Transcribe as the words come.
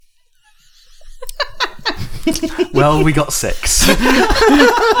Well, we got 6.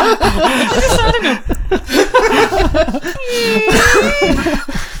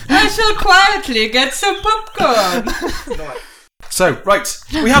 I shall quietly get some popcorn. So, right,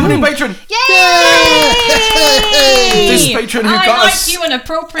 we have a new patron. Yay! This patron who I got like us you an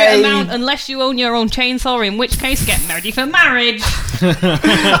appropriate amount unless you own your own chainsaw, in which case get ready for marriage. Run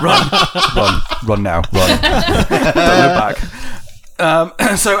now, run. Don't look back.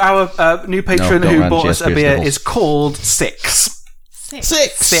 So our new patron who bought us a beer is called Six.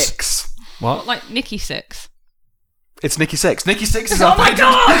 Six. What? Like Nikki Six. It's Nikki Six. Nikki Six is our patron.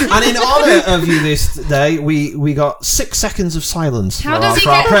 God! And in honour of you this day, we got 6 seconds of silence. How does he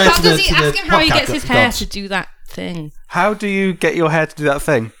ask him how he gets his hair to do that thing? How do you get your hair to do that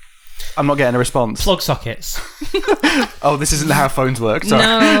thing? I'm not getting a response. Plug sockets. Oh, this isn't how phones work. Sorry.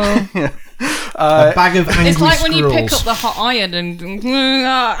 No. A bag of angry It's like when you pick squirrels. up the hot iron and...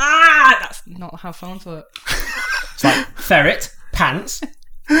 that's not how phones work. It's like ferret, pants.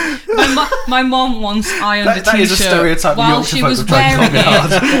 My mom once ironed a That is a t-shirt stereotype while Yorkshire she folk was have tried wearing to call me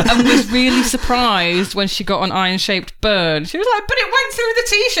it and was really surprised when she got an iron-shaped burn. She was like, but it went through the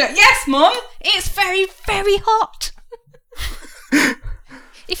t-shirt. Yes, Mum, it's very, very hot.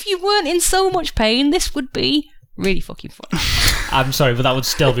 If you weren't in so much pain, this would be really fucking funny. I'm sorry, but that would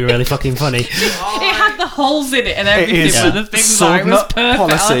still be really fucking funny. It had the holes in it and everything. It is but the things sword it was nut perfect.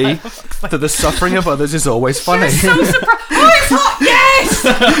 policy that the suffering of others is always funny. So surprised. Oh, it's hot. Yes,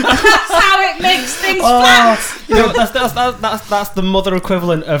 that's how it makes things flat. You know, that's the mother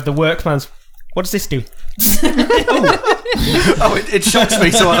equivalent of the workman's. What does this do? Oh, it shocks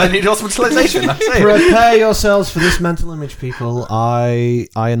me, so I need hospitalisation. That's it. Prepare yourselves for this mental image, people. I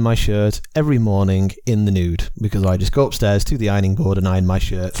iron my shirt every morning in the nude because I just go upstairs to the ironing board and iron my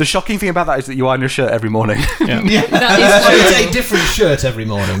shirt. The shocking thing about that is that you iron your shirt every morning. That is It's true. a different shirt every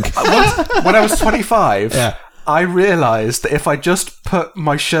morning. When I was 25, Yeah. I realised that if I just put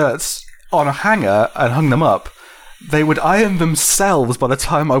my shirts on a hanger and hung them up, they would iron themselves by the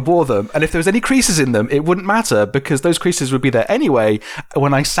time I wore them. And if there was any creases in them, it wouldn't matter because those creases would be there anyway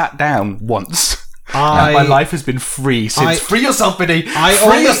when I sat down once. And my life has been free since. Free yourself, Biddy.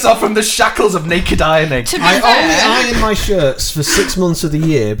 Free yourself from the shackles of naked ironing. I only iron my shirts for 6 months of the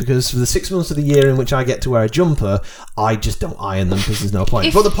year because for the 6 months of the year in which I get to wear a jumper, I just don't iron them because there's no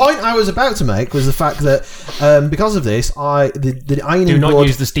point. But the point I was about to make was the fact that because of this, the ironing Do not board...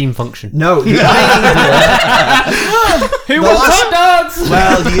 use the steam function. No, the ironing board... Who wants hot dogs?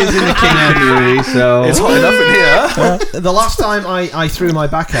 Well, he is in the king community, so It's hot enough in here. The last time I threw my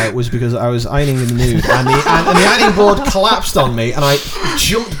back out was because I was ironing in the nude and the ironing board collapsed on me and I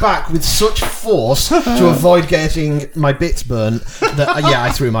jumped back with such force to avoid getting my bits burnt that,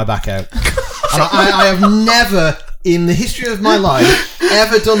 I threw my back out. And I have never, in the history of my life,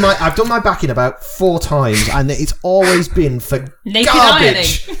 ever done I've done my back in about 4 times and it's always been for Naked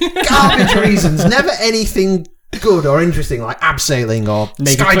garbage reasons. Never anything good or interesting like abseiling or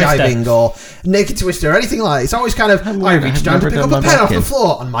Naked skydiving or naked twister or anything like that. It's always kind of I reached down to pick up a pen off the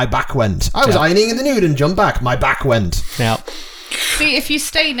floor and my back went. I was ironing in the nude and jumped back, my back went. Yeah. See, if you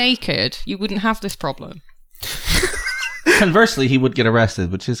stay naked, you wouldn't have this problem. conversely, he would get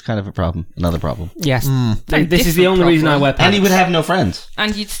arrested, which is kind of a problem. Another problem. Yes. Very This is the different only reason I problem. wear pants. And he would have no friends.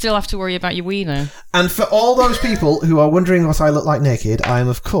 And you'd still have to worry about your wiener. And for all those people who are wondering what I look like naked, I am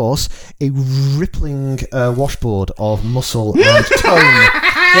of course a rippling washboard of muscle and tone.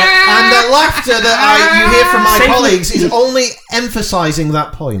 And the laughter that you hear from my colleagues is only emphasising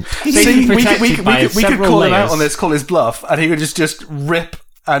that point. See, we protected could by call several him out layers. on this, call his bluff, and he would just rip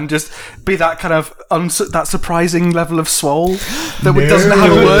and just be that kind of that surprising level of swole that doesn't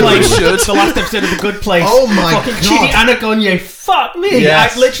have a word but should. The last episode of The Good Place. Oh my Fucking God. Chidi Anagonye, fuck me.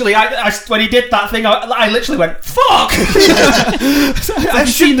 Yes. I when he did that thing, I literally went, fuck. There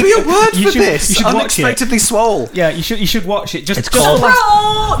should be a word for this. You should watch it. Unexpectedly swole. Yeah, you should watch it. It's called-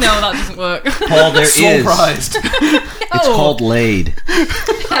 Oh, no, that doesn't work. Paul, there is. Surprised. It's called laid.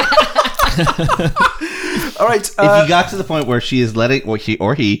 All right. If you got to the point where she is letting, or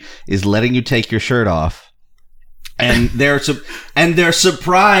he is letting you take your shirt off, and they're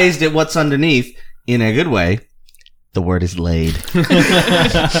surprised at what's underneath in a good way, the word is laid.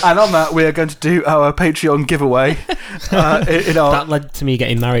 and on that, we are going to do our Patreon giveaway. That led to me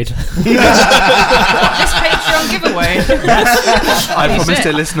getting married. This Patreon giveaway. I promised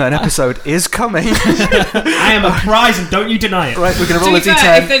a listener an episode is coming. I am a prize, and don't you deny it. Right, we're going to To roll be a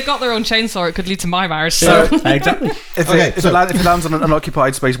fair, d10. if they've got their own chainsaw, it could lead to my marriage. So Exactly. If it lands on an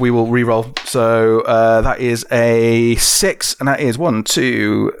unoccupied space, we will re-roll. So that is a 6, and that is 1,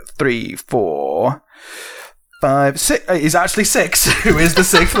 2, 3, 4, 5, 6. It's actually 6. Who is the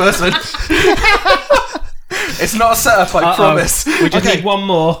 6th person? It's not a setup, I promise. We just need one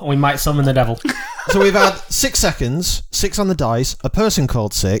more, and we might summon the devil. So we've had 6 seconds, 6 on the dice, a person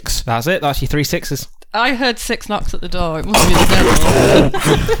called 6. That's it. That's your 3 sixes. I heard 6 knocks at the door. It must be the devil.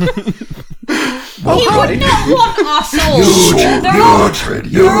 He would not want our souls.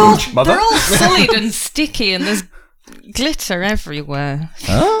 They're all sullied and sticky, and there's glitter everywhere.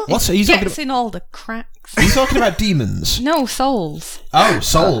 What? So It he's talking gets in all the cracks. Are you talking about demons? No, souls. Oh,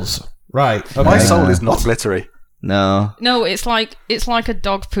 souls. Right. Okay. My soul is not glittery. No. No, it's like a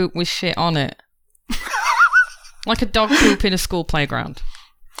dog poop with shit on it. Like a dog poop in a school playground.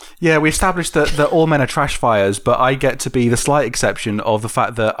 Yeah, we established that all men are trash fires, but I get to be the slight exception of the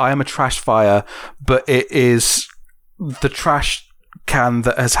fact that I am a trash fire, but it is the trash can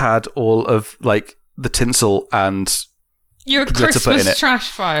that has had all of like the tinsel and You're a glitter put in Christmas it. trash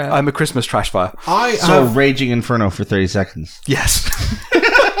fire. I'm a Christmas trash fire. So Raging Inferno for 30 seconds. Yes.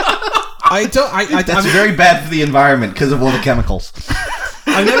 That's very bad for the environment because of all the chemicals.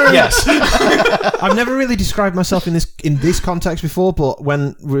 I've never really described myself in this context before, but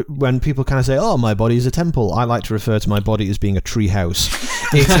when people kind of say, "Oh, my body is a temple," I like to refer to my body as being a tree house.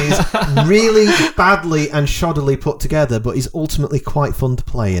 It is really badly and shoddily put together, but is ultimately quite fun to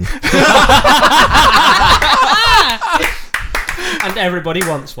play in. And everybody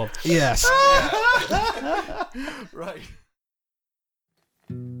wants one. Yes. Right.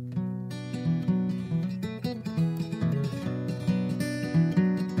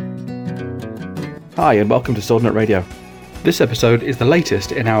 Hi and welcome to Sword Nut Radio. This episode is the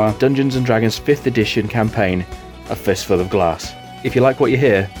latest in our Dungeons & Dragons 5th edition campaign, A Fistful of Glass. If you like what you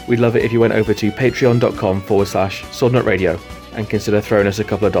hear, we'd love it if you went over to patreon.com/swordnutradio and consider throwing us a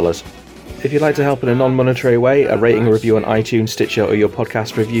couple of dollars. If you'd like to help in a non-monetary way, a rating or review on iTunes, Stitcher or your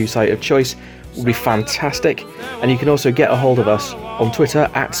podcast review site of choice would be fantastic. And you can also get a hold of us on Twitter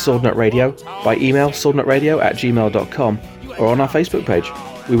 @SwordNutRadio, by email swordnutradio@gmail.com, or on our Facebook page.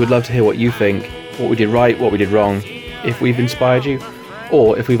 We would love to hear what you think, what we did right, what we did wrong, if we've inspired you,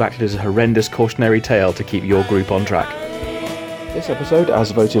 or if we've acted as a horrendous cautionary tale to keep your group on track. This episode,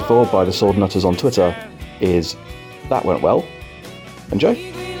 as voted for by the Sword Nutters on Twitter, is That Went Well. Enjoy.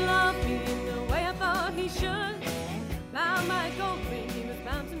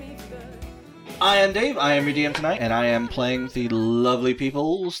 I am Dave, I am your DM tonight, and I am playing the lovely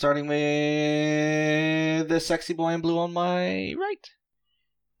people, starting with the sexy boy in blue on my right.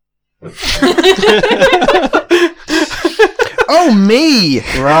 Oh, me!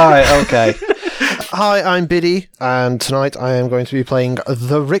 Right, okay. Hi, I'm Biddy, and tonight I am going to be playing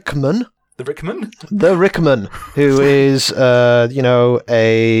the Rickman. The Rickman? The Rickman, who is, a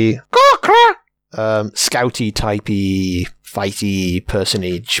scouty-typey, fighty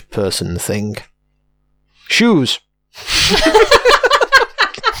personage person thing. Shoes.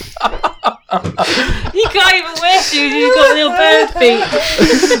 You can't even wear shoes, you've got little bird feet.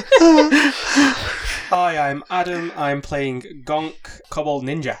 Hi, I'm Adam. I'm playing Gonk, Kobold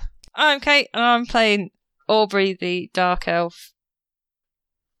Ninja. I'm Kate, and I'm playing Aubrey, the Dark Elf.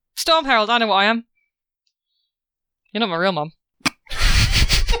 Storm Herald, I know what I am. You're not my real mum.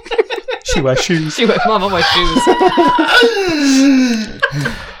 She wears shoes. She wears mum, I wear shoes.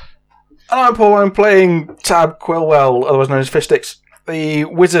 Hello, Paul. I'm playing Tab Quillwell, otherwise known as Fishsticks, the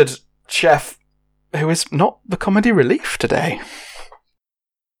wizard chef who is not the comedy relief today.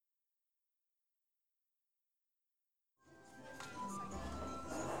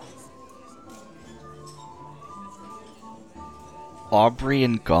 Aubrey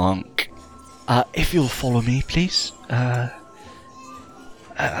and Gonk. If you'll follow me, please.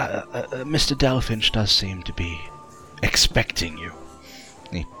 Mr. Delfinch does seem to be expecting you.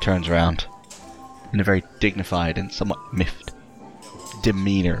 He turns around in a very dignified and somewhat miffed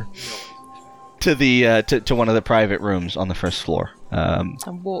demeanor to the to one of the private rooms on the first floor. I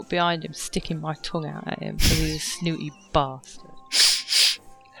walk behind him, sticking my tongue out at him because he's a snooty bastard.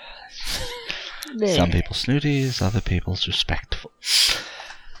 Some people snooties, other people's respectful.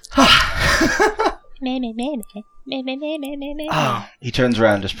 He turns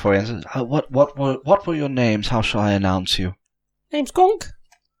around just before he answers. What were your names? How shall I announce you? Name's Gonk.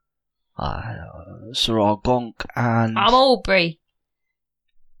 Sir Gonk and... I'm Aubrey.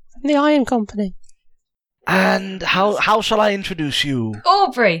 From the Iron Company. And how shall I introduce you?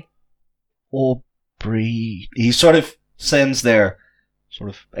 Aubrey. Aubrey. He sort of stands there, sort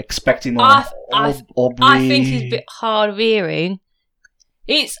of expecting Aubrey. I think he's a bit hard of hearing.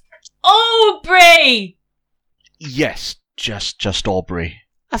 It's Aubrey! Yes, just Aubrey.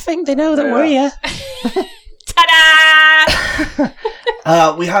 I think they know that we're here. Ta-da!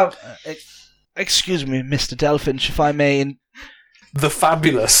 We have... excuse me, Mr. Delfinch, if I may... The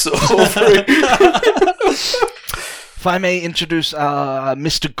fabulous Aubrey. If I may introduce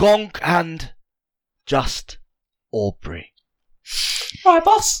Mr. Gonk and Just Aubrey. Right,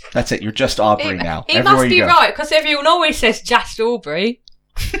 boss. That's it. You're Just Aubrey now. He Everywhere must be you go. right, because everyone always says Just Aubrey.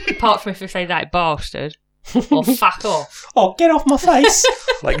 Apart from if they say that bastard. Or fuck off. Oh, get off my face.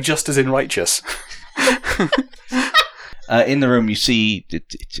 Like just as in righteous. In the room, you see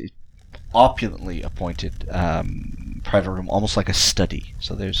it's opulently appointed private room, almost like a study.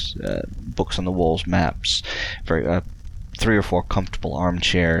 So there's books on the walls, maps, 3 or 4 comfortable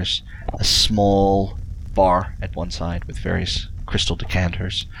armchairs, a small bar at one side with various crystal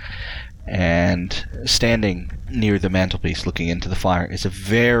decanters, and standing near the mantelpiece looking into the fire is a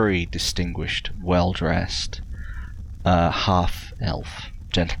very distinguished, well-dressed half-elf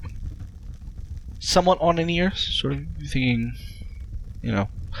gentleman. Somewhat on in years, sort of thinking, the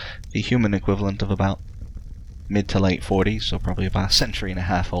human equivalent of about mid to late 40s, so probably about a century and a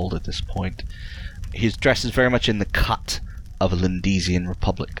half old at this point. His dress is very much in the cut of a Lindesian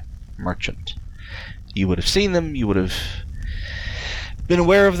Republic merchant. You would have seen them, you would have been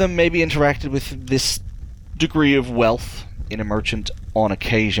aware of them, maybe interacted with this degree of wealth in a merchant on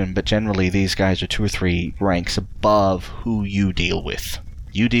occasion, but generally these guys are 2 or 3 ranks above who you deal with.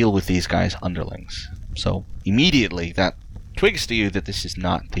 You deal with these guys' underlings. So immediately that twigs to you that this is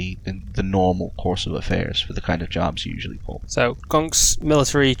not the normal course of affairs for the kind of jobs you usually pull. So Gonk's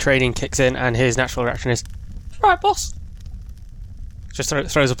military training kicks in, and his natural reaction is, "Right, boss." Just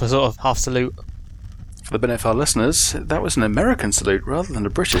throws up a sort of half salute. For the benefit of our listeners, that was an American salute rather than a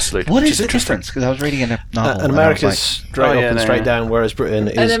British salute. What which is the interesting. difference? Because I was reading in a novel. And America's straight up and straight down, whereas Britain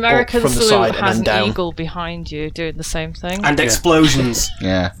is An up American from the salute side has and then an down. eagle behind you doing the same thing. And explosions.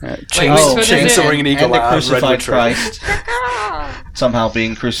 Yeah. Chainsawing an eagle and the out of crucified Redwood tree. Christ somehow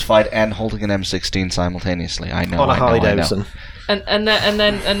being crucified and holding an M16 simultaneously. I know. On a Harley I know. Davidson. And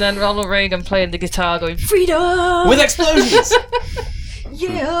then Ronald Reagan playing the guitar going, "Freedom!" With explosions.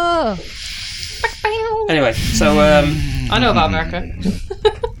 Yeah. Anyway, so I know about America.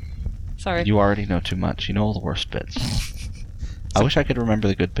 Sorry. You already know too much. You know all the worst bits. I wish I could remember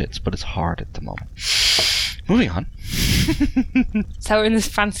the good bits, but it's hard at the moment. Moving on. So we're in this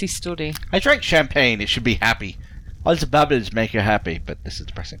fancy study. I drank champagne. It should be happy. All the bubbles make you happy, but this is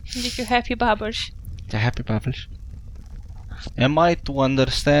depressing. Did you happy babbage? The happy bubbles. Am I to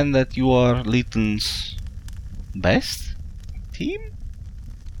understand that you are Leighton's best team?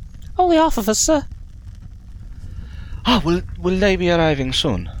 Only half of us, sir. Ah, will they be arriving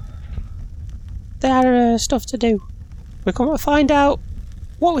soon? There are stuff to do. We're going to find out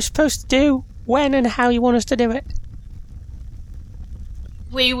what we're supposed to do, when and how you want us to do it.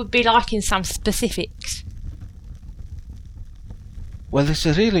 We would be liking some specifics. Well, this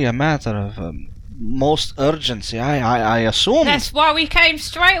is really a matter of most urgency. I assume. That's why we came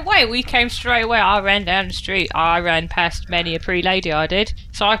straight away. I ran down the street. I ran past many a pretty lady, I did.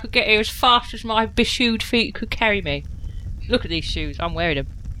 So I could get here as fast as my beshoed feet could carry me. Look at these shoes. I'm wearing them.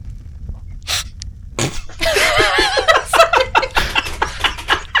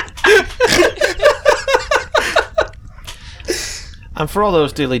 And for all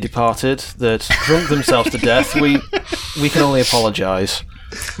those dearly departed that drunk themselves to death, we can only apologise.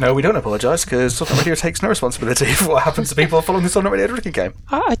 No, we don't apologise, because Soft Radio takes no responsibility for what happens to people following this Soft Radio drinking game.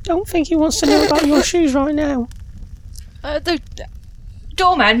 I don't think he wants to know about your shoes right now. The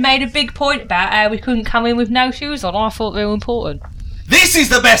doorman made a big point about how we couldn't come in with no shoes on. I thought they were important. This is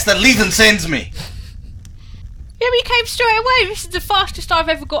the best that Leighton sends me. Yeah, we came straight away. This is the fastest I've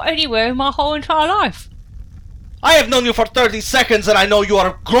ever got anywhere in my whole entire life. I have known you for 30 seconds and I know you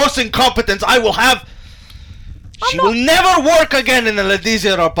are gross incompetence. I will have... She will never work again in the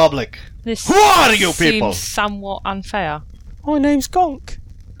Lindesian Republic. This Who are you people? seems somewhat unfair. My name's Gonk.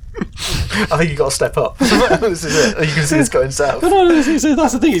 I think you got to step up. This is it. You can see this going south. No, that's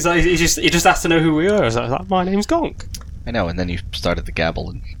the thing. He's like, he just asked to know who we are. So I was like, my name's Gonk. I know, and then you started the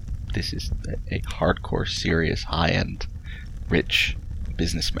gabble, and this is a hardcore, serious, high-end, rich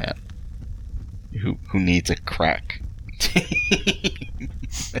businessman who needs a crack.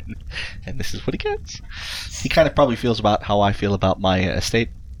 and this is what he gets. He kind of probably feels about how I feel about my estate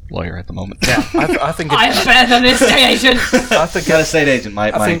lawyer at the moment. Yeah, I think I'm better than an estate agent. I think Not estate agent,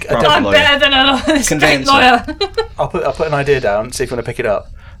 my think property I'm lawyer. better than an estate Conveyancer. lawyer. I'll put an idea down, see if you want to pick it up.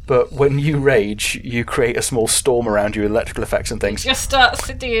 But when you rage, you create a small storm around you with electrical effects and things. Just start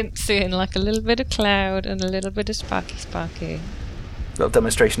seeing like a little bit of cloud and a little bit of sparky. Little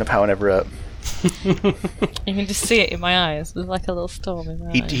demonstration of how I never hurt. You can just see it in my eyes. There's like a little storm in my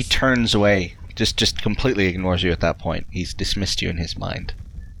eyes. He turns away, just completely ignores you at that point. He's dismissed you in his mind,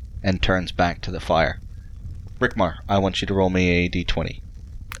 and turns back to the fire. Brickmar, I want you to roll me a d20.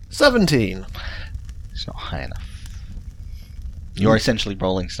 17. It's not high enough. You're essentially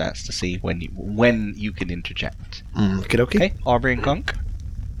rolling stats to see when you can interject. Okay. Okay, Aubrey and Gunk.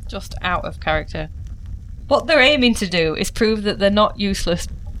 Just out of character. What they're aiming to do is prove that they're not useless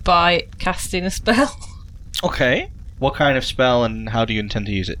by casting a spell. Okay. What kind of spell and how do you intend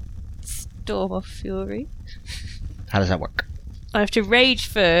to use it? Storm of Fury. How does that work? I have to rage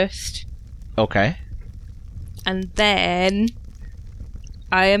first, Okay. and then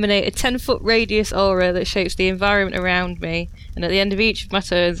I emanate a 10-foot radius aura that shapes the environment around me, and at the end of each of my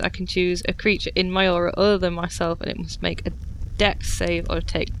turns I can choose a creature in my aura other than myself, and it must make a dex save or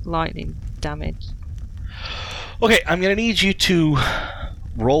take lightning damage. Okay, I'm going to need you to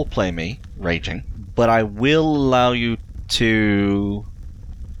roleplay me raging, but I will allow you to,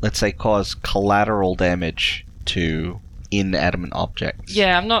 let's say, cause collateral damage to inanimate objects.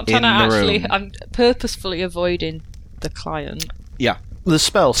 Yeah, I'm not trying to In the actually... room. I'm purposefully avoiding the client. Yeah. The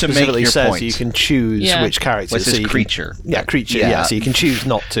spell To make specifically your says point. you can choose Yeah. which character. What's so this you can- creature? creature. Yeah. Yeah. So you can choose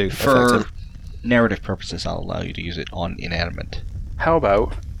not to affect For him. narrative purposes, I'll allow you to use it on inanimate. How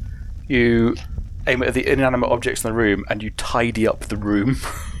about you aim at the inanimate objects in the room and you tidy up the room?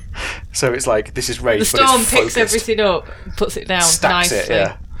 So it's like, this is rage, The but storm it's picks focused. everything up and puts it down Stacks nicely. it,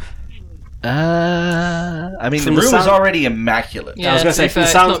 yeah. I mean, From the the room is sound- already immaculate. Yeah, I was going to to be say, from the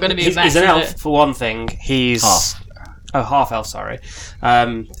fair, sound, it's not going to be a he's mess, an is elf it? for one thing. He's Half. half elf. Sorry,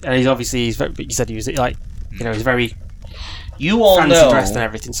 and he's obviously you said he was like he's very You all fancy know dressed and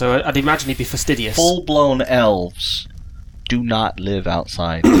everything. So I'd imagine he'd be fastidious. full-blown elves do not live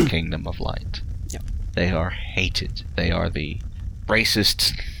outside the Kingdom of Light. Yep. They are hated. They are the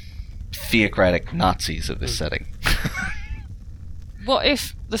racist, theocratic Nazis of this setting. What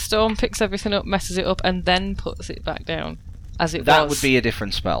if the storm picks everything up, messes it up, and then puts it back down as it That was? would be a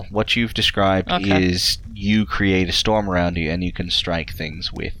different spell. What you've described Okay. is you create a storm around you and you can strike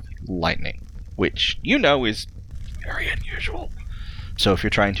things with lightning, which you know is very unusual. So if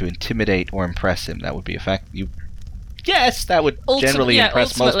you're trying to intimidate or impress him, that would be Yes, that would generally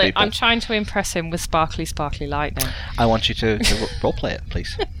impress most ultimately, people. I'm trying to impress him with sparkly, sparkly lightning. I want you to roleplay it,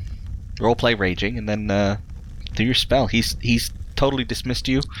 please. Roleplay raging, and then do your spell. He's totally dismissed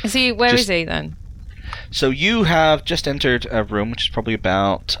you. Is he? Where Just- is he then? So you have just entered a room, which is probably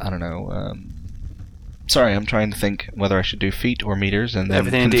about, I don't know, sorry, I'm trying to think whether I should do feet or meters, and then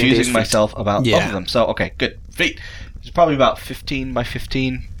Everything in D&D is confusing feet. myself about both Yeah. of them. So, okay, good. Feet. It's probably about 15 by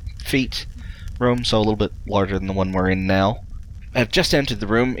 15 feet room, so a little bit larger than the one we're in now. Have just entered the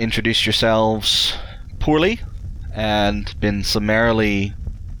room, introduced yourselves poorly, and been summarily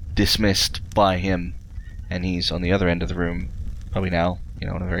dismissed by him. And he's on the other end of the room, probably now, in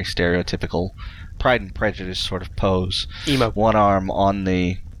a very stereotypical Pride and Prejudice sort of pose. Emo. One arm on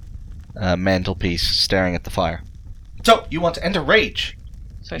the mantelpiece, staring at the fire. So, you want to enter rage.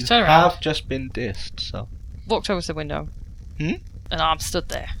 So You he's turned around, have just been dissed, so. walked over to the window, Hmm? and I'm stood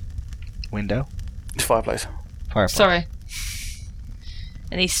there. Window. It's fireplace. Fireplace. Sorry.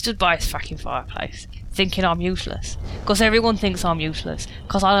 And he stood by his fucking fireplace, thinking I'm useless. Because everyone thinks I'm useless.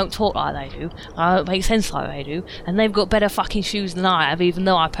 Because I don't talk like they do. I don't make sense like they do. And they've got better fucking shoes than I have, even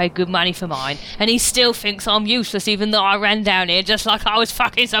though I paid good money for mine. And he still thinks I'm useless, even though I ran down here just like I was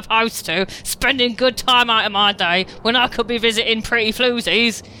fucking supposed to, spending good time out of my day when I could be visiting pretty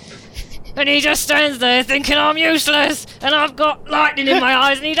floozies. And he just stands there thinking I'm useless, and I've got lightning in my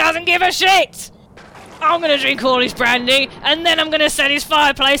eyes, and he doesn't give a shit! I'm gonna drink all his brandy, and then I'm gonna set his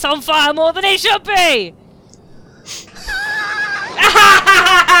fireplace on fire more than it should be!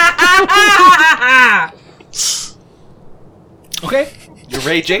 Okay. You're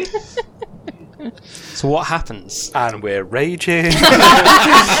raging. So what happens? And we're raging.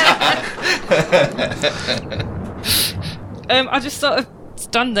 I just sort of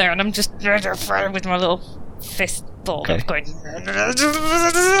stand there, and I'm just with my little fist ball Okay. going,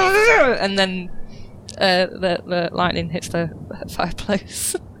 and then the lightning hits the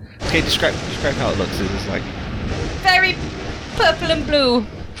fireplace. Okay, describe how it looks. Is like, Very purple and blue.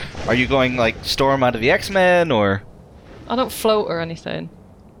 are you going like Storm out of the X-Men, or I don't float or anything.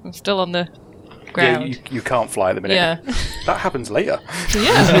 I'm still on the Yeah, ground. you can't fly at the minute. Yeah. That happens later.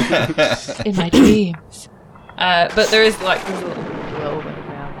 Yeah. In my dreams. But there is like this little whirlwind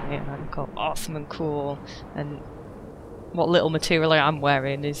around me, and I look all awesome and cool, and what little material I'm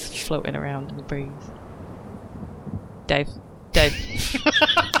wearing is floating around in the breeze. Dave. Dave.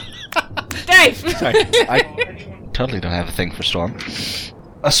 sorry, I totally don't have a thing for Storm.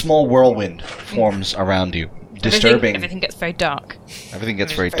 A small whirlwind forms around you, disturbing. Everything gets very dark. Everything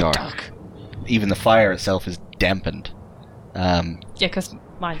gets very dark. Even the fire itself is dampened Yeah, because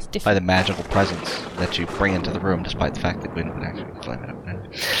mine's by different. the magical presence that you bring into the room, despite the fact that wind would actually flame it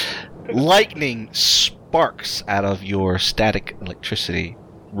up. Lightning sparks out of your static electricity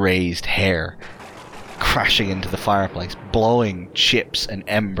raised hair crashing into the fireplace, blowing chips and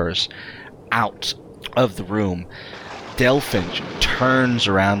embers out of the room. Delfinch turns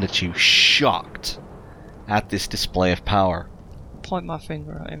around at you, shocked at this display of power. Point my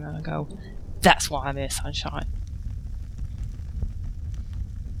finger at him and I go, "That's why I'm here, Sunshine."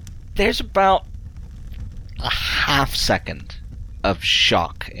 There's about a half second of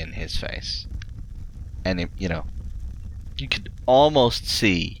shock in his face. And, you could almost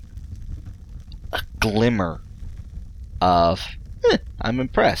see a glimmer of, I'm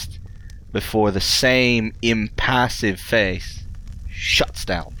impressed, before the same impassive face shuts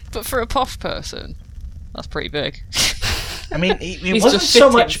down. But for a posh person, that's pretty big. I mean, he He's wasn't just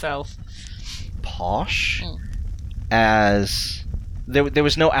so fit much himself. posh as there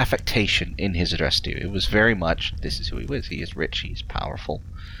was no affectation in his address to you. It was very much, this is who he was. He is rich, he is powerful,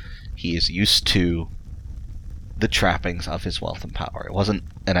 he is used to the trappings of his wealth and power. It wasn't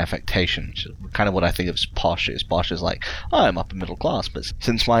an affectation, which is kind of what I think of as posh is. Posh is like, I'm upper middle class, but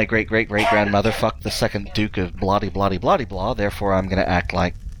since my great-great-great-grandmother fucked the second Duke of blah-de-blah-de-blah-de-blah, therefore I'm going to act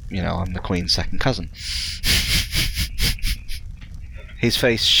like, I'm the Queen's second cousin. His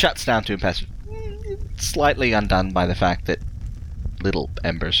face shuts down to impassive, slightly undone by the fact that little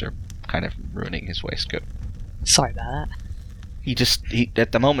embers are kind of ruining his waistcoat. Sorry about that. He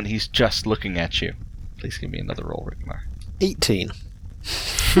at the moment, he's just looking at you. Please give me another roll, Rickmar. 18.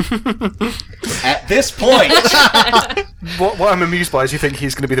 At this point... What I'm amused by is you think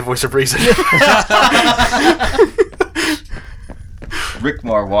he's going to be the voice of reason.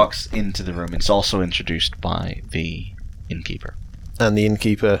 Rickmar walks into the room. It's also introduced by the innkeeper. And the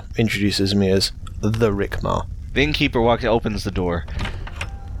innkeeper introduces me as the Rickmar. The innkeeper opens the door.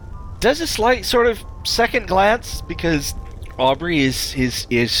 Does a slight sort of second glance because Aubrey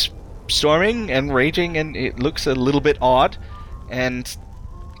is storming and raging, and it looks a little bit odd, and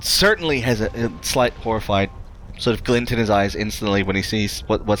certainly has a slight horrified sort of glint in his eyes instantly when he sees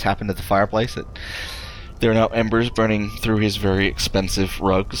what's happened at the fireplace. That there are now embers burning through his very expensive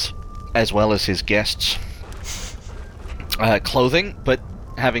rugs, as well as his guests' clothing. But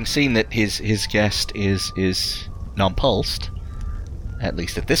having seen that his guest is nonplussed, at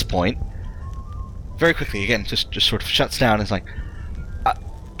least at this point, very quickly again just sort of shuts down and is like,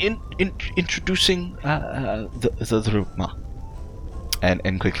 introducing the Rukma,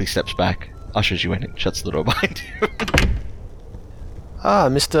 and quickly steps back, ushers you in, and shuts the door behind you. Ah,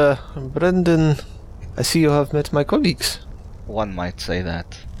 Mr. Brendan, I see you have met my colleagues. One might say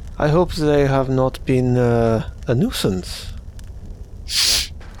that. I hope they have not been a nuisance.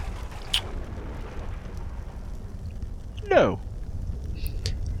 No.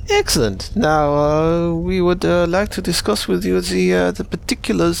 Excellent. Now, we would like to discuss with you the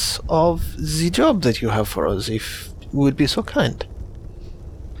particulars of the job that you have for us, if you would be so kind.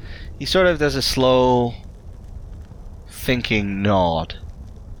 He sort of does a slow, thinking nod,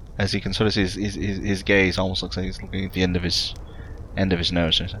 as you can sort of see his gaze almost looks like he's looking at the end of his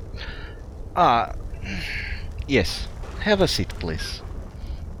nose. Yes. Have a seat, please.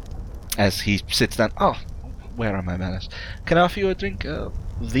 As he sits down. Oh, where are my manners? Can I offer you a drink?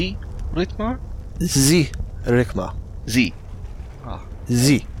 The Rickmar? The Rickmar. Z.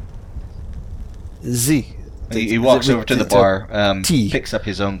 Z. Z. He walks over to the bar, tea. Picks up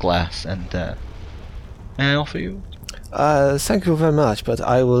his own glass, and may I offer you? Thank you very much, but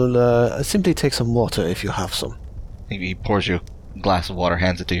I will simply take some water if you have some. He pours you a glass of water,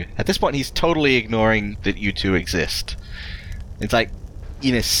 hands it to you. At this point, he's totally ignoring that you two exist. It's like,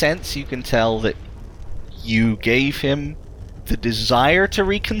 in a sense, you can tell that you gave him the desire to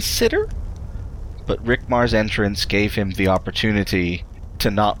reconsider, but Rickmar's entrance gave him the opportunity to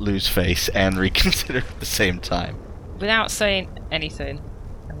not lose face and reconsider at the same time. Without saying anything,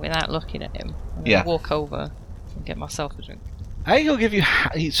 and without looking at him, I'm gonna walk over and get myself a drink. I think he'll give you...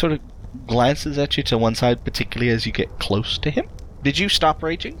 He sort of glances at you to one side, particularly as you get close to him. Did you stop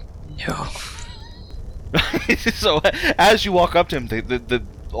raging? No. So, as you walk up to him,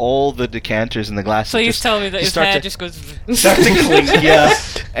 all the decanters and the glasses. So you tell me that his hair just goes. Start to clink, yeah.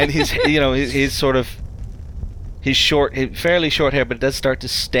 And his sort of fairly short hair, but it does start to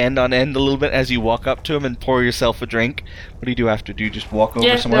stand on end a little bit as you walk up to him and pour yourself a drink. What do you do after? Do you just walk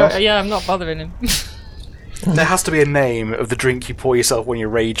over somewhere else? Yeah, I'm not bothering him. There has to be a name of the drink you pour yourself when you're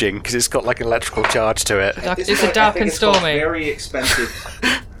raging, because it's got like an electrical charge to it. It's a dark and stormy. Very expensive.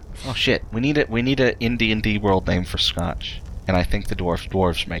 Oh shit! We need a in D&D world name for Scotch, and I think the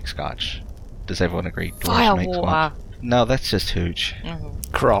dwarves make Scotch. Does everyone agree? Dwarves make Scotch. No, that's just hooch.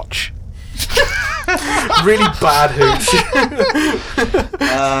 Mm-hmm. Crotch. Really bad hooch.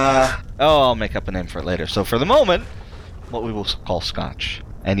 Oh, I'll make up a name for it later. So for the moment, what we will call Scotch.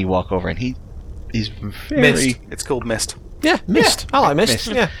 And you walk over, and he's very... Mist. It's called mist. Yeah, mist. I like mist.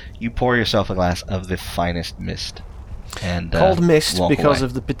 Yeah. You pour yourself a glass of the finest mist. And called mist walk because away.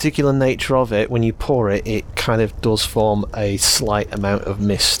 of the particular nature of it. When you pour it, it kind of does form a slight amount of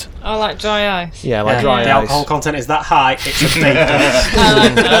mist. I like dry ice. Yeah, like dry the ice. alcohol content is that high, it's a fake. I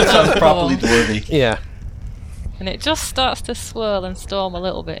like That sounds cool. properly dwarvy. Yeah. And it just starts to swirl and storm a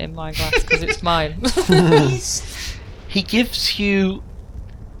little bit in my glass because it's mine. He gives you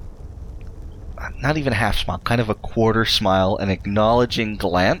not even a half smile, kind of a quarter smile, an acknowledging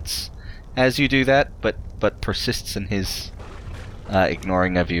glance as you do that, but persists in his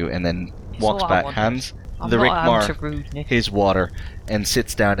ignoring of you, and then walks what I back, wanted. hands I'm the not amateur Rickmar rudeness. his water, and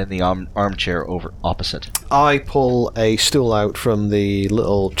sits down in the armchair over opposite. I pull a stool out from the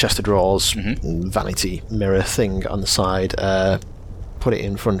little chest of drawers, Mm-hmm. vanity mirror thing on the side, put it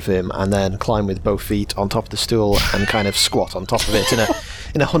in front of him, and then climb with both feet on top of the stool and kind of squat on top of it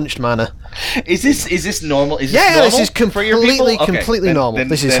in a hunched manner. Is this normal? Is Yeah, this this is normal for your people? Okay, completely then- normal. then-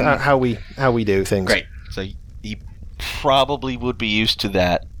 This is then- how we do things. great. So you probably would be used to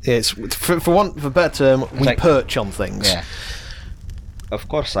that. It's for a better term, we like- perch on things. Yeah. Of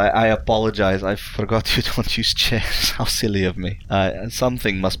course, I apologize. I forgot you don't use chairs. How silly of me.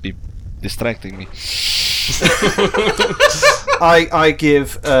 Something must be distracting me. I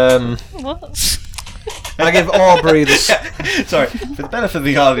give What? I give Aubrey the Sorry, for the benefit of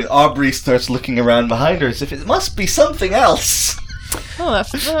the audience, Aubrey starts looking around behind her as if it must be something else. Oh,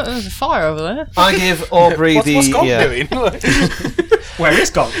 there's a fire over there. I give Aubrey What's Gonk yeah. doing? Where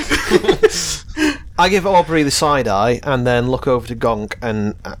is Gonk? I give Aubrey the side eye and then look over to Gonk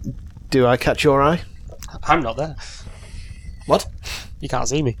and do I catch your eye? I'm not there. What? You can't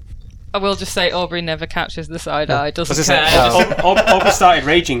see me. I will just say Aubrey never catches the side eye. As Doesn't I said, care. Aubrey started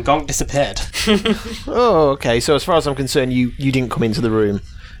raging, Gonk disappeared. Oh, okay. So as far as I'm concerned, you didn't come into the room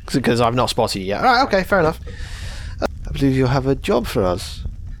because I've not spotted you yet. Right, okay, fair enough. I believe you have a job for us.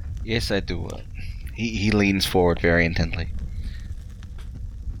 Yes, I do. He leans forward very intently.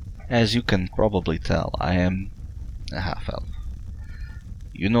 As you can probably tell, I am a half-elf.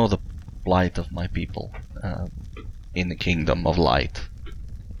 You know the plight of my people in the Kingdom of Light.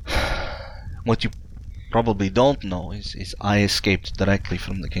 What you probably don't know is I escaped directly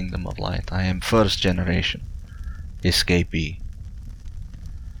from the Kingdom of Light. I am first generation escapee.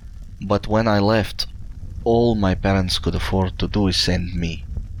 But when I left, all my parents could afford to do is send me.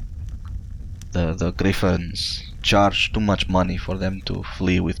 The Griffins charged too much money for them to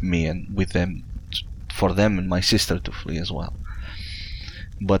flee with me, and for them and my sister to flee as well.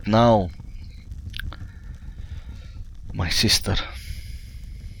 But now, my sister,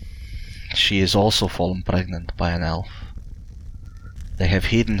 she is also fallen pregnant by an elf. They have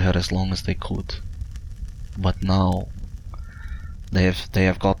hidden her as long as they could, but now they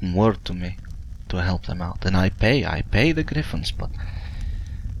have gotten word to me to help them out, and I pay the Griffins, but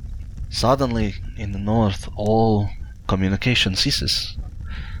suddenly in the north all communication ceases.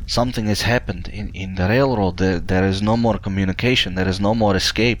 Something has happened in the railroad. There is no more communication, there is no more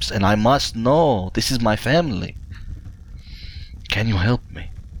escapes, and I must know. This is my family. Can you help me?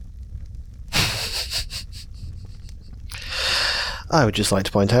 I would just like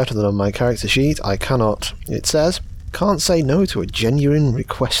to point out that on my character sheet, it says, can't say no to a genuine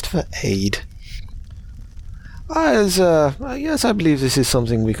request for aid. Yes, I believe this is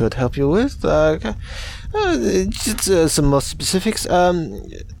something we could help you with. Just some more specifics.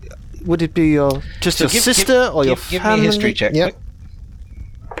 Would it be your sister or your give family? me a history check. Yep.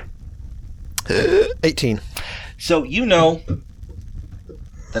 18. So you know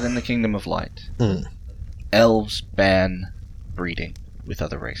that in the Kingdom of Light, elves ban breeding with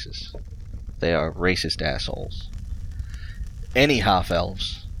other races. They are racist assholes. Any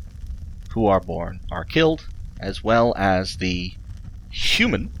half-elves who are born are killed, as well as the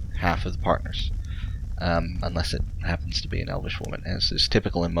human half of the partners, unless it happens to be an elvish woman, as is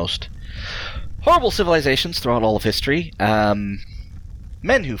typical in most horrible civilizations throughout all of history.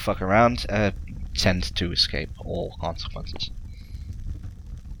 Men who fuck around tend to escape all consequences.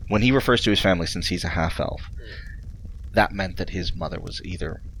 When he refers to his family, since he's a half-elf, that meant that his mother was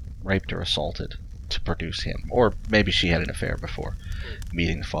either raped or assaulted to produce him, or maybe she had an affair before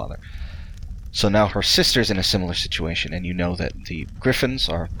meeting the father. So now her sister's in a similar situation, and you know that the Griffins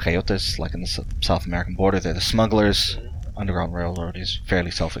are coyotes, like in the South American border. They're the smugglers. Underground Railroad is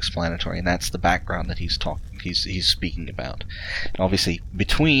fairly self-explanatory, and that's the background that he's speaking about. And obviously,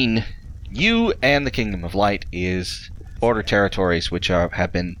 between you and the Kingdom of Light is border territories which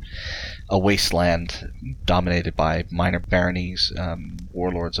have been a wasteland dominated by minor baronies,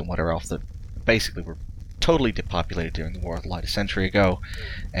 warlords, and whatever else that basically were totally depopulated during the War of the Light a century ago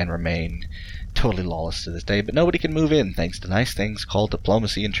and remain totally lawless to this day. But nobody can move in thanks to nice things called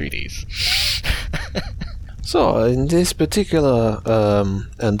diplomacy and treaties. So, in this particular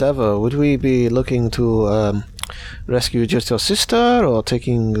endeavor, would we be looking to rescue just your sister or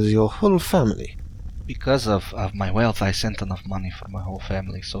taking your whole family? Because of my wealth, I sent enough money for my whole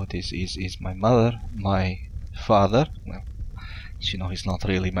family. So it is my mother, my father. Well, he's not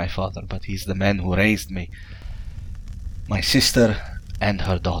really my father, but he's the man who raised me. My sister and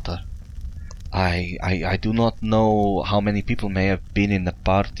her daughter. I do not know how many people may have been in the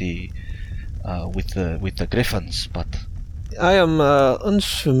party with the Griffins, but I am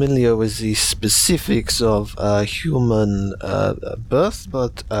unfamiliar with the specifics of human birth,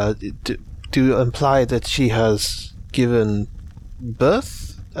 but do you imply that she has given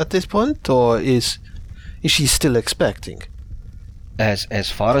birth at this point, or is she still expecting?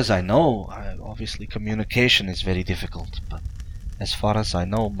 As far as I know, obviously communication is very difficult, but as far as I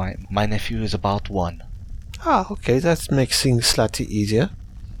know, my nephew is about 1. Ah, okay, that makes things slightly easier.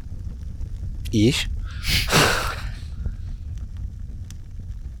 Ish.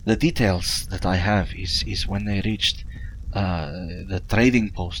 The details that I have is when they reached the trading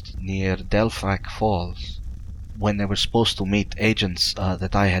post near Delphrak Falls, when they were supposed to meet agents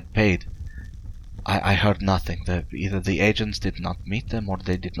that I had paid. I heard nothing. Either the agents did not meet them or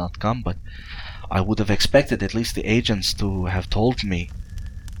they did not come, but I would have expected at least the agents to have told me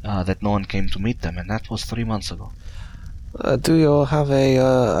that no one came to meet them, and that was 3 months ago. Do you have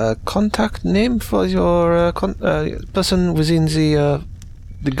a contact name for your person within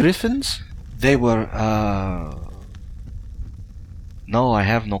the Griffins? They were... No, I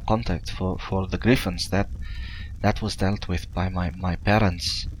have no contact for the Griffins. That was dealt with by my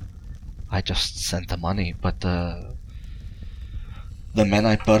parents. I just sent the money, but the men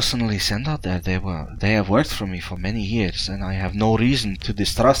I personally sent out there, they have worked for me for many years, and I have no reason to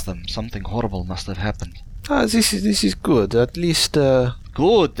distrust them. Something horrible must have happened. This is good. At least.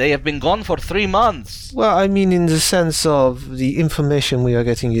 Good. They have been gone for 3 months. Well, I mean, in the sense of the information we are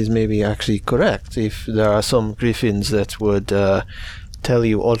getting is maybe actually correct. If there are some Griffins that would tell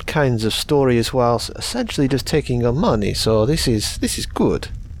you all kinds of stories whilst essentially just taking your money, so this is good.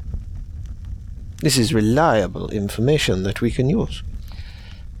 This is reliable information that we can use.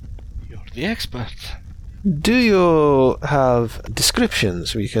 You're the expert. Do you have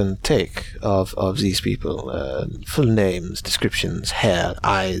descriptions we can take of these people? Full names, descriptions, hair,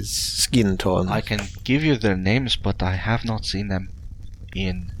 eyes, skin tone? I can give you their names, but I have not seen them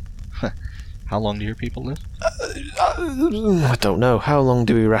in... How long do your people live? I don't know. How long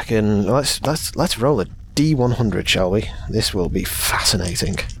do we reckon? Let's roll a D100, shall we? This will be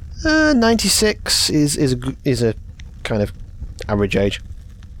fascinating. 96 is a kind of average age.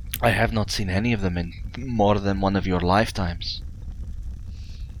 I have not seen any of them in more than one of your lifetimes.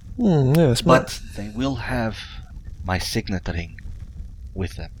 Yes, but they will have my signet ring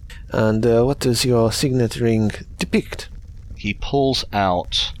with them. And what does your signet ring depict? He pulls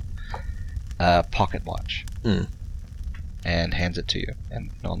out a pocket watch and hands it to you.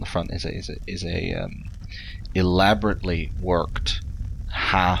 And on the front is a elaborately worked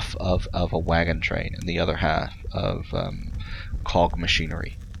half of a wagon train and the other half of cog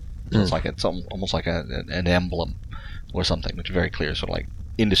machinery. So it's almost like an emblem or something, which is very clear. Sort of like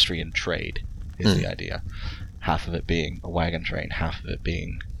industry and trade is the idea. Half of it being a wagon train, half of it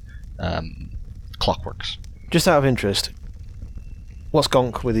being clockworks. Just out of interest, what's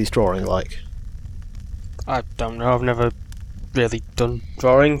Gonk with his drawing like? I don't know. I've never really done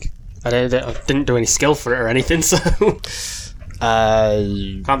drawing. I didn't do any skill for it or anything, so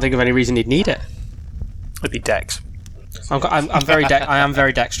can't think of any reason he'd need it. It'd be Dex. I am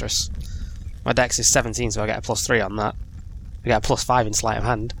very dexterous. My dex is 17, so I get a +3 on that. I get a +5 in sleight of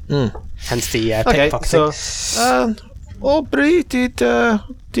hand. Hence the pickpocketing. So, Aubrey,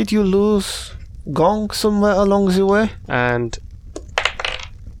 did you lose Gonk somewhere along the way? And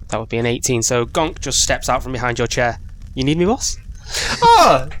that would be an 18. So Gonk just steps out from behind your chair. You need me, boss?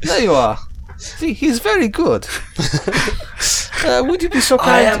 Ah, there you are. See, he's very good. Would you be so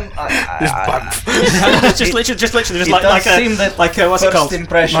kind? Just literally, what's it called? First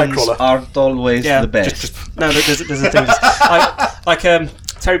impressions aren't always the best. No, there's a thing. Like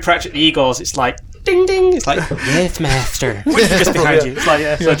Terry Pratchett, the Eagles. It's like ding ding. It's like yes, master. Just behind you. It's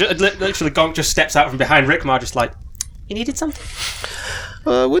like So literally, Gonk just steps out from behind Rickmar, just like you needed something.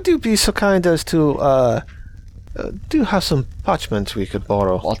 Would you be so kind as to do you have some parchment we could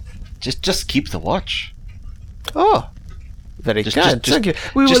borrow? Well, just keep the watch. Oh, Very kind. Thank you.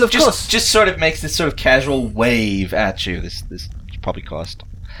 We will, of course. Just sort of makes this sort of casual wave at you. This probably cost,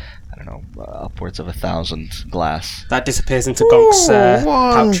 I don't know, upwards of 1,000 glass. That disappears into Gonk's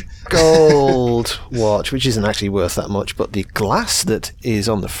one pouch. gold watch, which isn't actually worth that much, but the glass that is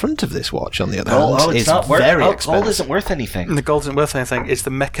on the front of this watch, on the other hand, it's is not worth. very Gold expensive. isn't worth anything. The gold isn't worth anything. It's the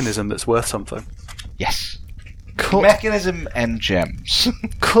mechanism that's worth something. Yes. Cut, Mechanism and gems.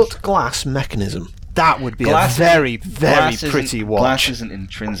 cut glass mechanism. That would be Glass- a very, very Glass pretty isn't- watch. Glass isn't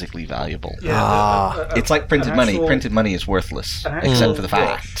intrinsically valuable. Yeah, It's like printed money. actual- Printed money is worthless, an except actual for the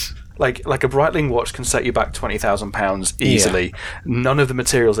watch. fact. Like a Breitling watch can set you back £20,000 easily. None of the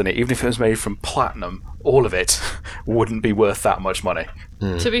materials in it, even if it was made from platinum, all of it wouldn't be worth that much money.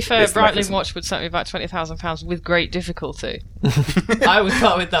 To be fair, It's the Breitling mechanism. watch would set me back £20,000 with great difficulty. I would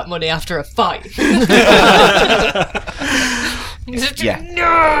part with that money after a fight. Yeah.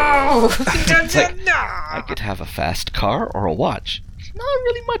 No! It's like, I could have a fast car or a watch. It's not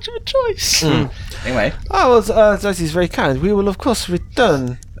really much of a choice. Anyway, Oh, well, that is very kind. We will, of course,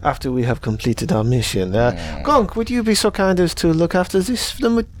 return after we have completed our mission. Gonk, would you be so kind as to look after this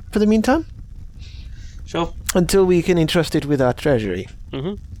for the meantime? Sure. Until we can entrust it with our treasury.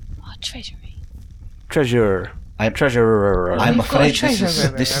 What treasury? Treasurer. I'm Treasurer. I'm We've got a afraid treasure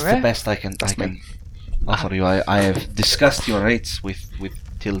this is the best I can offer you. I have discussed your rates with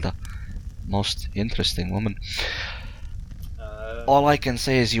Tilda, most interesting woman. All I can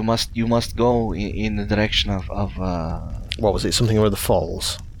say is you must go in the direction of What was it? Something over the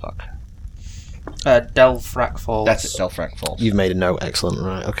falls. fuck. Delfrak Falls. That's it, Delfrak Falls. You've made a note. Excellent.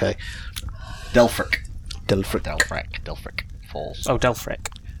 Right. Okay. Delfric Delfric. Falls. Oh, Delfric.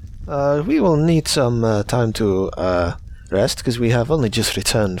 We will need some time to rest because we have only just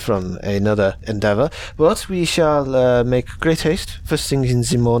returned from another endeavor. But we shall make great haste first thing in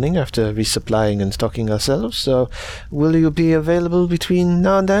the morning after resupplying and stocking ourselves. So, will you be available between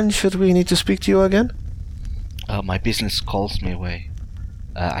now and then? Should we need to speak to you again? My business calls me away.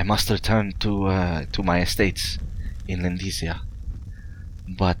 I must return to my estates in Lindisia.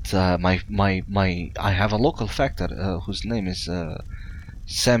 But I have a local factor whose name is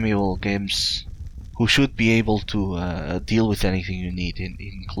Samuel Games, who should be able to deal with anything you need,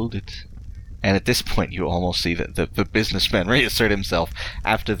 included. And at this point, you almost see that the businessman reassert himself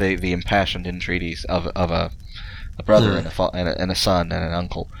after the impassioned entreaties of a brother and a son and an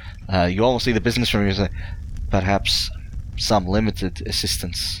uncle. You almost see the businessman say, perhaps some limited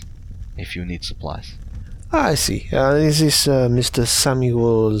assistance if you need supplies. I see. Is this Mr.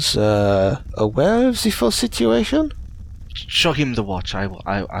 Samuels aware of the full situation? Show him the watch. I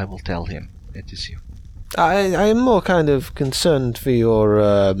will tell him it is you. I am more kind of concerned for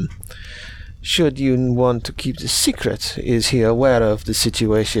your. Should you want to keep the secret, is he aware of the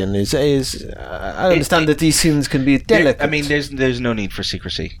situation? I understand that these things can be delicate. I mean, there's no need for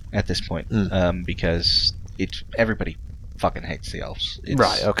secrecy at this point, because everybody fucking hates the elves.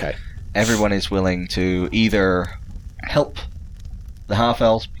 Right. Okay. Everyone is willing to either help the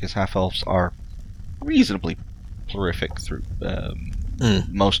half-elves, because half-elves are reasonably horrific through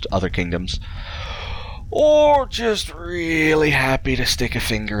most other kingdoms, or just really happy to stick a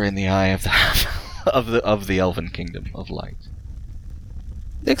finger in the eye of the of the elven kingdom of light.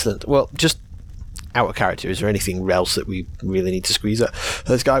 Excellent. Well, just out of character, is there anything else that we really need to squeeze out?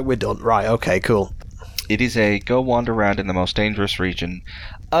 This guy, we're done. Right. Okay. Cool. It is a go wander around in the most dangerous region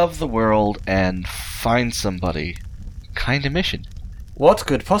of the world and find somebody kind of mission. What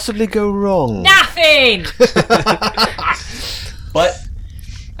could possibly go wrong? Nothing! But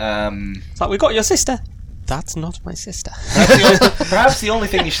It's like, we got your sister. That's not my sister. perhaps the only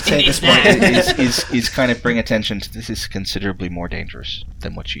thing you should say at this point is kind of bring attention to this is considerably more dangerous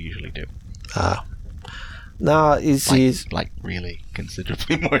than what you usually do. Now, is Like really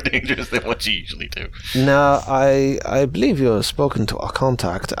considerably more dangerous than what you usually do. now I believe you have spoken to our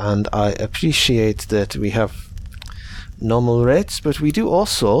contact, and I appreciate that we have normal rates, but we do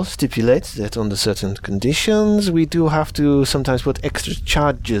also stipulate that under certain conditions we do have to sometimes put extra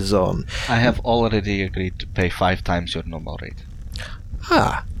charges on. I have already agreed to pay 5 times your normal rate.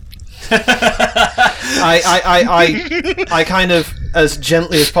 I kind of, as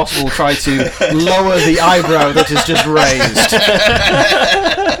gently as possible, try to lower the eyebrow that is just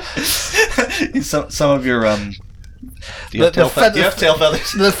raised. Some of your do you have tail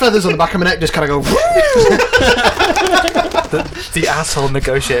feathers? The feathers on the back of my neck just kind of go. The asshole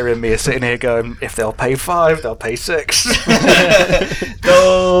negotiator in me is sitting here going, if they'll pay 5, they'll pay 6.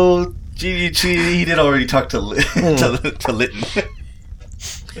 No, he did already talk to Lytton.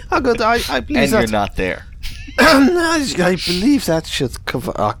 Oh, good. I believe And that. you're not there. I believe that should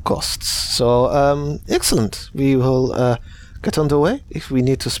cover our costs. So, excellent. We will get underway. If we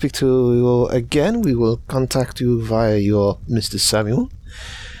need to speak to you again, we will contact you via your Mr. Samuel.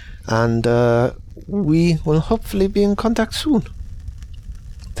 And we will hopefully be in contact soon.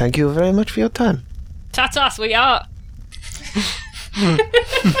 Thank you very much for your time. Ta-ta, sweetheart.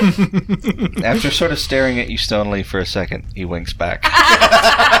 After sort of staring at you stonily for a second, he winks back.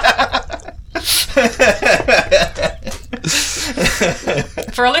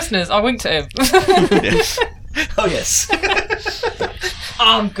 For our listeners, I winked at him. Yes. Oh, yes.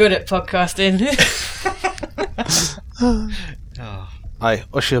 I'm good at podcasting. I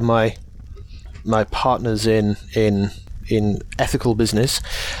usher my partners in ethical business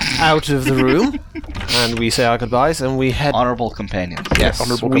out of the room, and we say our goodbyes, and we head. Honourable companions.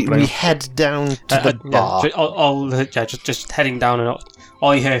 Yes, we head down to the bar. Just heading down, and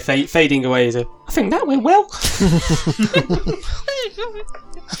all you hear fading away is I think that went well.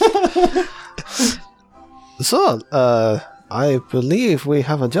 So, I believe we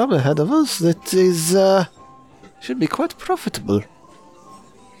have a job ahead of us that is should be quite profitable.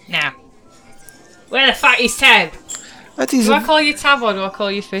 Now, where the fuck is Tab? That is Do I call you Tab or do I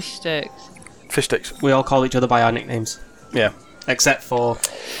call you Fish Sticks? Fish sticks. We all call each other by our nicknames, Yeah. except for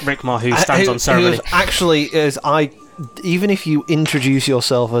Rickmar, who stands on ceremony. Even if you introduce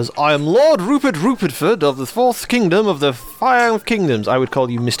yourself as I am Lord Rupert Rupertford of the Fourth Kingdom of the Five Kingdoms, I would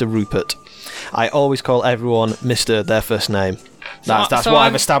call you Mr. Rupert. I always call everyone Mr. their first name. That's so what I've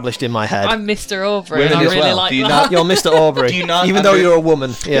I'm- established in my head. I'm Mr. Aubrey, and Women I as really well. like Do you that. You're Mr. Aubrey, Do you not even though you're a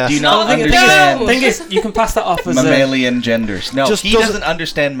woman. Yeah. Do you not The understand thing is, you can pass that off as mammalian genders? No, Just he doesn't- doesn't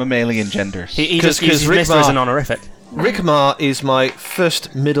understand mammalian genders. he 'Cause just uses Mr. Rickmar- as an honorific. Rickmar is my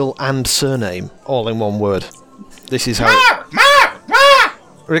first, middle, and surname, all in one word. This is how.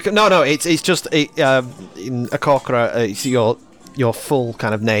 No, it's just in a Corkra. It's your full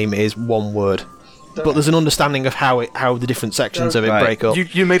kind of name is one word, but there's an understanding of how the different sections of it Right. break up.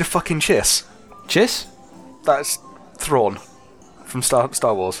 You made a fucking chiss. Chiss? That's Thrawn from Star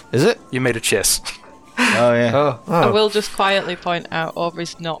Wars. Is it? You made a chiss. Oh yeah. I will just quietly point out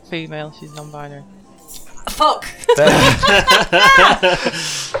Aubrey's not female, she's non-binary. Fuck!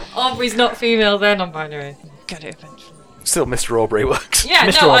 Aubrey's not female, they're non-binary. Get it eventually. Still, Mr. Aubrey works. Yeah,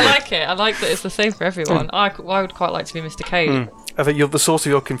 Mr. no, Aubrey. I like it. I like that it's the same for everyone. I would quite like to be Mr. Cade. I think the source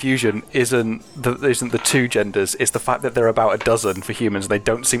of your confusion isn't the two genders, it's the fact that there are about a dozen for humans and they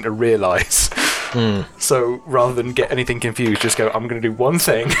don't seem to realise. So rather than get anything confused, just go, I'm going to do one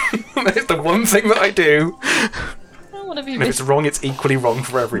thing. It's the one thing that I do. I want to be And if it's Mr. wrong, it's equally wrong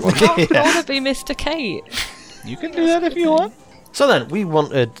for everyone. I want to be Mr. Cade. You can do that if you want. So then, you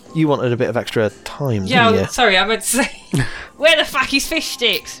wanted a bit of extra time, Yeah, didn't you? sorry, I meant to say, where the fuck is Fish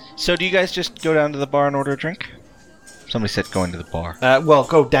Sticks? So do you guys just go down to the bar and order a drink? Somebody said going to the bar. Well,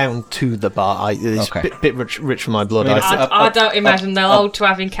 go down to the bar. It's Okay. a bit rich for my blood. I mean, I don't imagine they'll hold to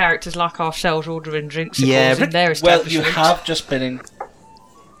having characters like ourselves ordering drinks in their Well, establishment. you have just been in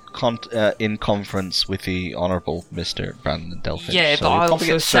conference with the Honourable Mr. Brandon Delphin. Yeah, so but you'll I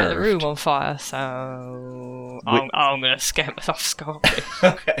probably also get set the served. room on fire, so I'm going to scare myself scorpion.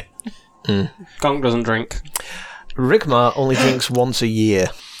 Okay. Gonk doesn't drink. Rickmar only drinks once a year.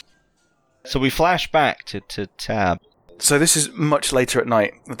 So we flash back to Tab. So this is much later at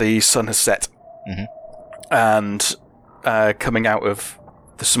night. The sun has set. Mhm. And coming out of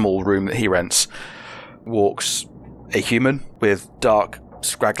the small room that he rents walks a human with dark,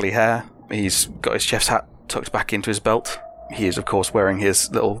 scraggly hair. He's got his chef's hat tucked back into his belt. He is, of course, wearing his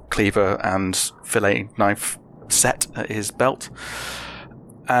little cleaver and fillet knife set at his belt.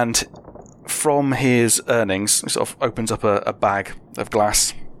 And from his earnings, he sort of opens up a bag of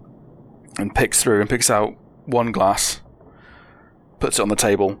glass and picks out one glass, puts it on the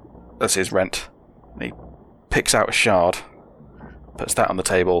table. That's his rent. And he picks out a shard, puts that on the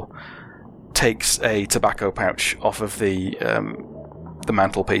table, takes a tobacco pouch off of the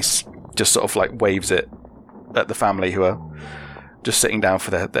mantelpiece, just sort of like waves it at the family who are just sitting down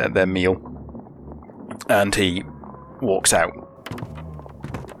for their meal, and he walks out.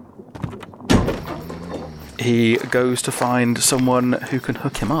 He goes to find someone who can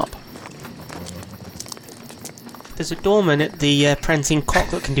hook him up. There's a doorman at the Prancing Cock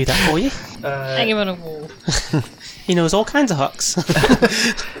that can do that for you. Hang him on a wall. He knows all kinds of hooks.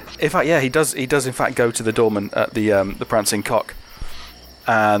 In fact, yeah, he does in fact go to the doorman at the Prancing Cock,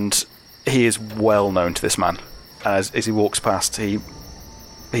 and he is well known to this man. As he walks past,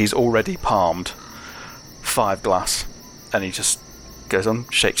 he's already palmed 5 glass, and he just goes on,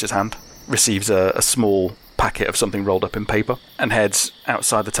 shakes his hand, receives a small packet of something rolled up in paper, and heads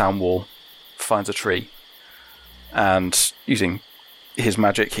outside the town wall, finds a tree, and using his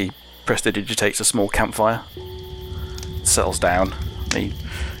magic, he prestidigitates a small campfire, settles down. He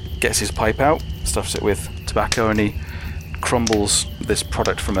gets his pipe out, stuffs it with tobacco, and he crumbles this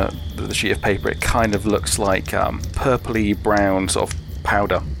product from the sheet of paper. It kind of looks like purpley brown sort of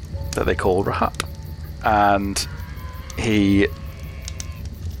powder that they call rahat. And he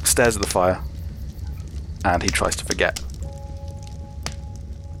stares at the fire and he tries to forget.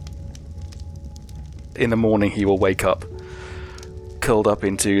 In the morning he will wake up curled up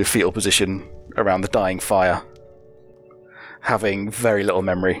into fetal position around the dying fire, having very little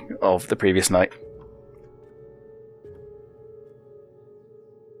memory of the previous night.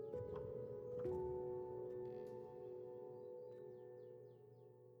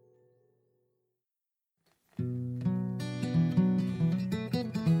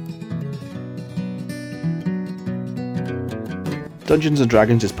 Dungeons &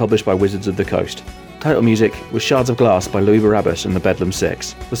 Dragons is published by Wizards of the Coast. Title music was Shards of Glass by Louis Barabbas and the Bedlam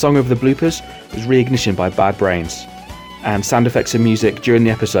Six. The song over the bloopers was Reignition by Bad Brains. And sound effects and music during the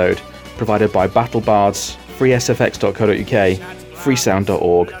episode provided by Battle Bards, freesfx.co.uk,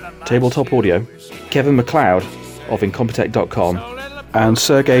 freesound.org, Tabletop Audio, Kevin MacLeod of Incompetech.com, and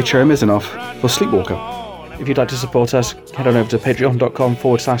Sergei Cheremizanov for Sleepwalker. If you'd like to support us, head on over to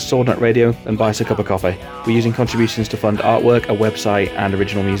patreon.com/SwordNut Radio and buy us a cup of coffee. We're using contributions to fund artwork, a website, and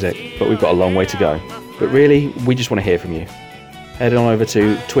original music, but we've got a long way to go. But really, we just want to hear from you. Head on over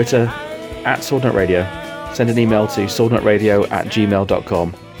to Twitter @SwordNut Radio, send an email to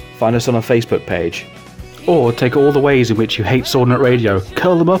swordnutradio@gmail.com, find us on our Facebook page, or take all the ways in which you hate Sword Nut Radio,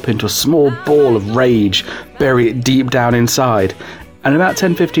 curl them up into a small ball of rage, bury it deep down inside, and in about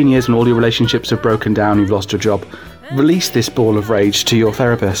 10-15 years when all your relationships have broken down, you've lost your job, release this ball of rage to your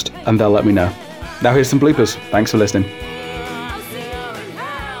therapist and they'll let me know. Now here's some bloopers. Thanks for listening.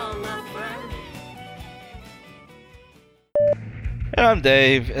 And I'm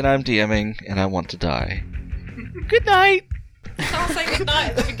Dave, and I'm DMing, and I want to die. Good night! I'll say goodnight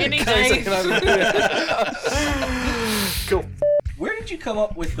at the beginning, Dave. Cool. Where did you come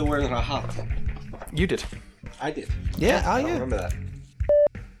up with the word rahat? You did. I did. Yeah, I remember that.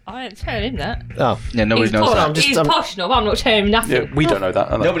 I ain't telling him that. Oh. Yeah, nobody He's knows posh, that. He's posh enough, I'm not telling him nothing. Yeah, we don't know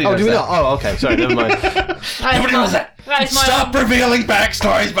that. Nobody knows do we that. not? Oh, okay. Sorry, never mind. Nobody knows that. That's my Stop revealing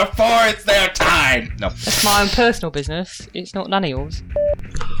backstories before it's their time! No. That's my own personal business. It's not none of yours.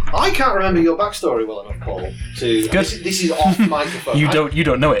 I can't remember your backstory well enough, Paul. To Good. This is off microphone. You don't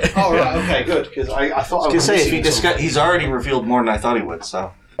know it. Oh right, okay, good. Because I thought I was say, if missing he something. he's already revealed more than I thought he would,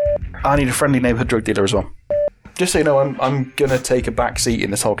 so. I need a friendly neighborhood drug dealer as well. Just so you know, I'm gonna take a back seat in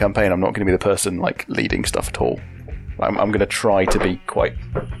this whole campaign. I'm not gonna be the person like leading stuff at all. I'm gonna try to be quite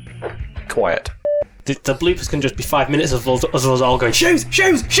quiet. The bloopers can just be 5 minutes of us all going, shoes,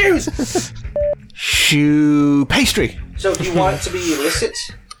 shoes, shoes! Shoe pastry. So, do you want it to be illicit?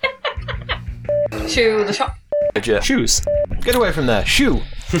 Shoe the shop. Yeah. Shoes. Get away from there. Shoe.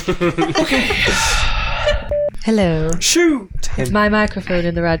 Hello. Shoot! Is my microphone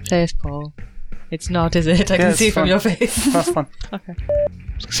in the right place, Paul? It's not, is it? I can it's see from fine. your face. That's fun. Okay.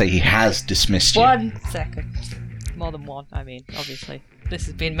 Say he has dismissed you. 1 second. More than one, I mean, obviously. This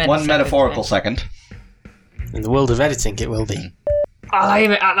has been meant One metaphorical second. In the world of editing, it will be. I'll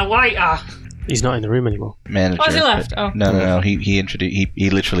aim it at the waiter. He's not in the room anymore. Manager. Oh, has he left? Oh. No. He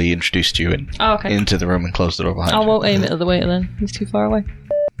literally introduced you Oh, okay. into the room and closed the door behind I you. won't aim it at the waiter then. He's too far away.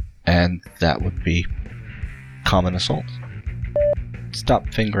 And that would be common assault. Stop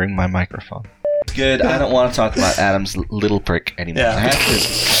fingering my microphone. Good. I don't want to talk about Adam's little prick anymore. Yeah. I have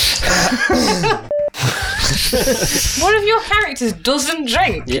to. One of your characters doesn't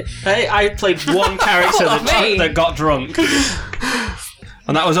drink. Yeah. Hey, I played one character What, me? that got drunk.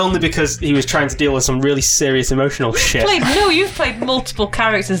 And that was only because he was trying to deal with some really serious emotional shit. You've played multiple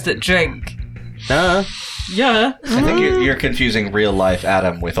characters that drink. Nah. Yeah. I think you're confusing real life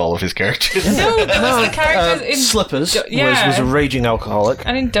Adam with all of his characters. No, there was the characters in Slippers yeah. was a raging alcoholic.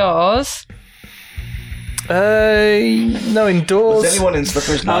 and indoors. No, indoors. Was anyone in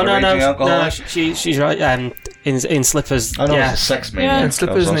Slippers not Oh, a raging no, alcoholic? she's right. In Slippers, Oh no, yeah. it was a sex Yeah. maniac. In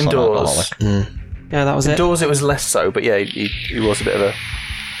Slippers That was and also an indoors. alcoholic. Yeah, that was it. Indoors it was less so, but yeah, he was a bit of a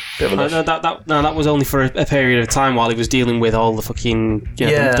lush. That was only for a period of time while he was dealing with all the fucking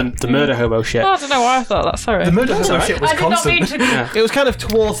the murder hobo shit. Oh, I don't know why I thought that. Sorry. The murder hobo shit was I did not mean constant. to. It was kind of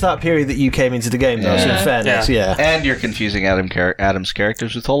towards that period that you came into the game, though. So in fairness, yeah. And you're confusing Adam's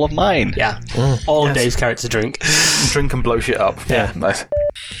characters with all of mine. Yeah, all of Dave's characters drink. Drink and blow shit up. Yeah, nice.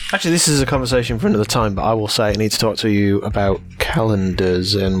 Actually, this is a conversation for another time, but I will say I need to talk to you about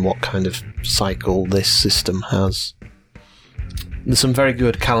calendars and what kind of cycle this system has. there's some very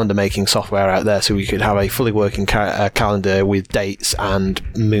good calendar making software out there, so we could have a fully working calendar with dates and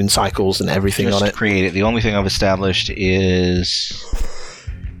moon cycles and everything Just on it. create it. The only thing I've established is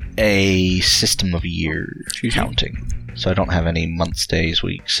a system of year counting. So I don't have any months, days,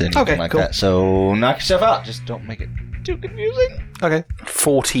 weeks, anything Okay, like cool. that. So knock yourself out. Just don't make it too confusing. Okay.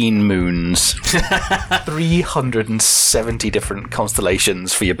 14 moons. 370 different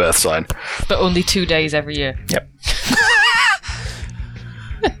constellations for your birth sign. But only 2 days every year. Yep.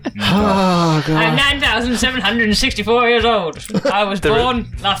 Oh, God. I'm 9,764 years old. I was born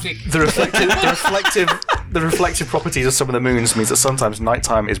last week. The reflective properties of some of the moons means that sometimes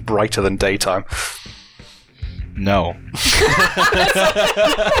nighttime is brighter than daytime. No.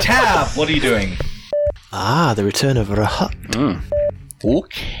 Tab, what are you doing? The return of Rahat.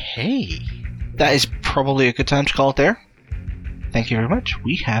 Okay. That is probably a good time to call it there. Thank you very much.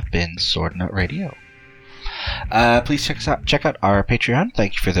 We have been Sword Nut Radio. Please check out our Patreon.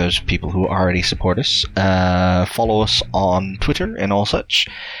 Thank you for those people who already support us. Follow us on Twitter and all such.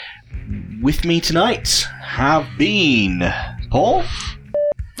 With me tonight have been Paul.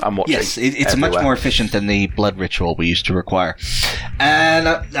 I'm watching. Yes, it's everywhere. much more efficient than the blood ritual we used to require. And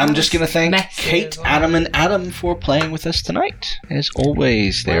I'm just going to thank Massive. Kate, Adam, and Adam for playing with us tonight. As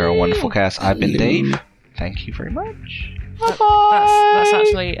always, they're a wonderful cast. I've been Dave. Thank you very much. That's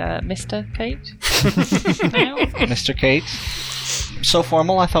actually Mr. Kate. Now. Mr. Kate. So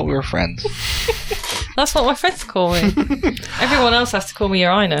formal, I thought we were friends. That's what my friends call me. Everyone else has to call me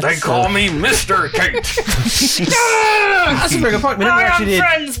Your Highness. They call me Mr. Kate. That's a very good point. We never actually did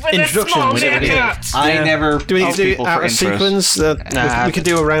introduction. We never did. I never Do we need ask to do people out for of intros. sequence? We could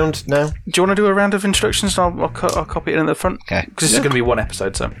do a round now. Do you want to do a round of introductions? I'll copy it in the front. Okay. Because this is going to be one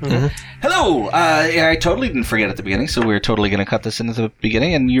episode, so. Hello! I totally didn't forget at the beginning, so we're totally going to cut this into the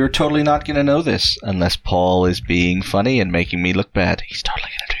beginning, and you're totally not going to know this unless Paul is being funny and making me look bad. He's totally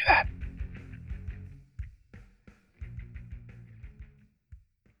going to